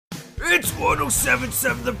It's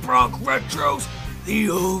 1077 The Bronx Retros, the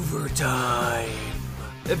overtime.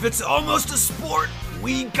 If it's almost a sport,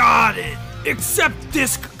 we got it. Except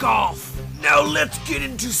disc golf. Now let's get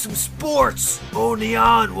into some sports. Only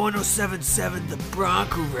on 1077 The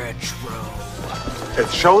Bronx Retro.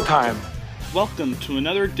 It's showtime. Welcome to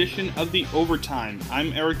another edition of The Overtime.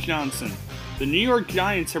 I'm Erik Johnson. The New York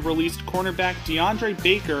Giants have released cornerback DeAndre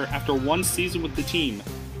Baker after one season with the team.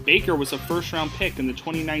 Baker was a first-round pick in the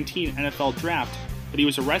 2019 NFL Draft, but he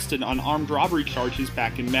was arrested on armed robbery charges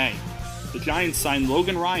back in May. The Giants signed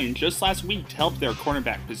Logan Ryan just last week to help their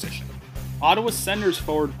cornerback position. Ottawa Senators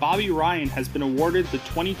forward Bobby Ryan has been awarded the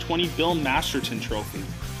 2020 Bill Masterton Trophy.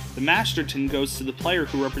 The Masterton goes to the player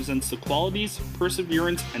who represents the qualities,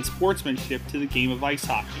 perseverance, and sportsmanship to the game of ice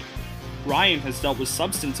hockey. Ryan has dealt with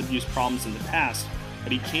substance abuse problems in the past,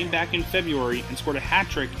 but he came back in February and scored a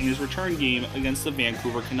hat-trick in his return game against the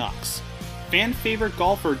Vancouver Canucks. Fan-favorite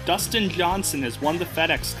golfer Dustin Johnson has won the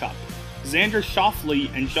FedEx Cup. Xander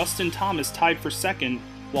Schauffele and Justin Thomas tied for second,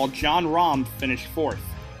 while Jon Rahm finished fourth.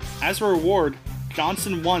 As a reward,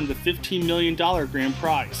 Johnson won the $15 million grand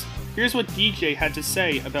prize. Here's what DJ had to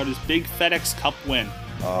say about his big FedEx Cup win.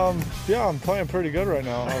 Yeah, I'm playing pretty good right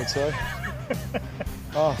now, I would say.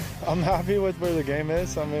 I'm happy with where the game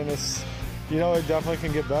is. I mean, it definitely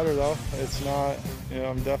can get better, though. It's not,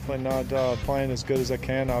 I'm definitely not playing as good as I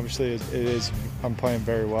can. Obviously, I'm playing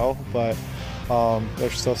very well, but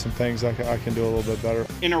there's still some things I can do a little bit better.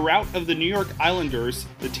 In a rout of the New York Islanders,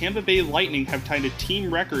 the Tampa Bay Lightning have tied a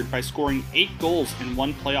team record by scoring 8 goals in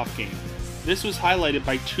one playoff game. This was highlighted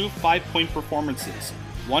by 2 5-point performances,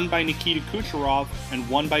 one by Nikita Kucherov and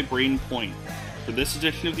one by Braden Point. For this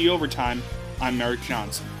edition of The Overtime, I'm Erik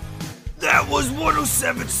Johnson. That was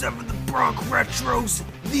 1077 The Bronx Retros,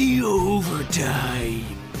 the overtime.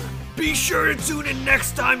 Be sure to tune in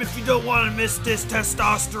next time if you don't want to miss this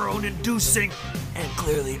testosterone-inducing and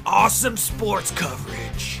clearly awesome sports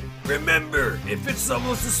coverage. Remember, if it's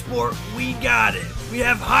almost a sport, we got it. We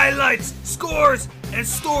have highlights, scores, and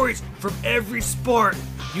stories from every sport.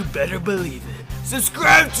 You better believe it.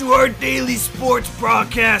 Subscribe to our daily sports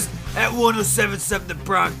broadcast at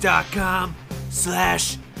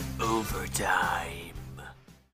 1077thebronx.com/overtime.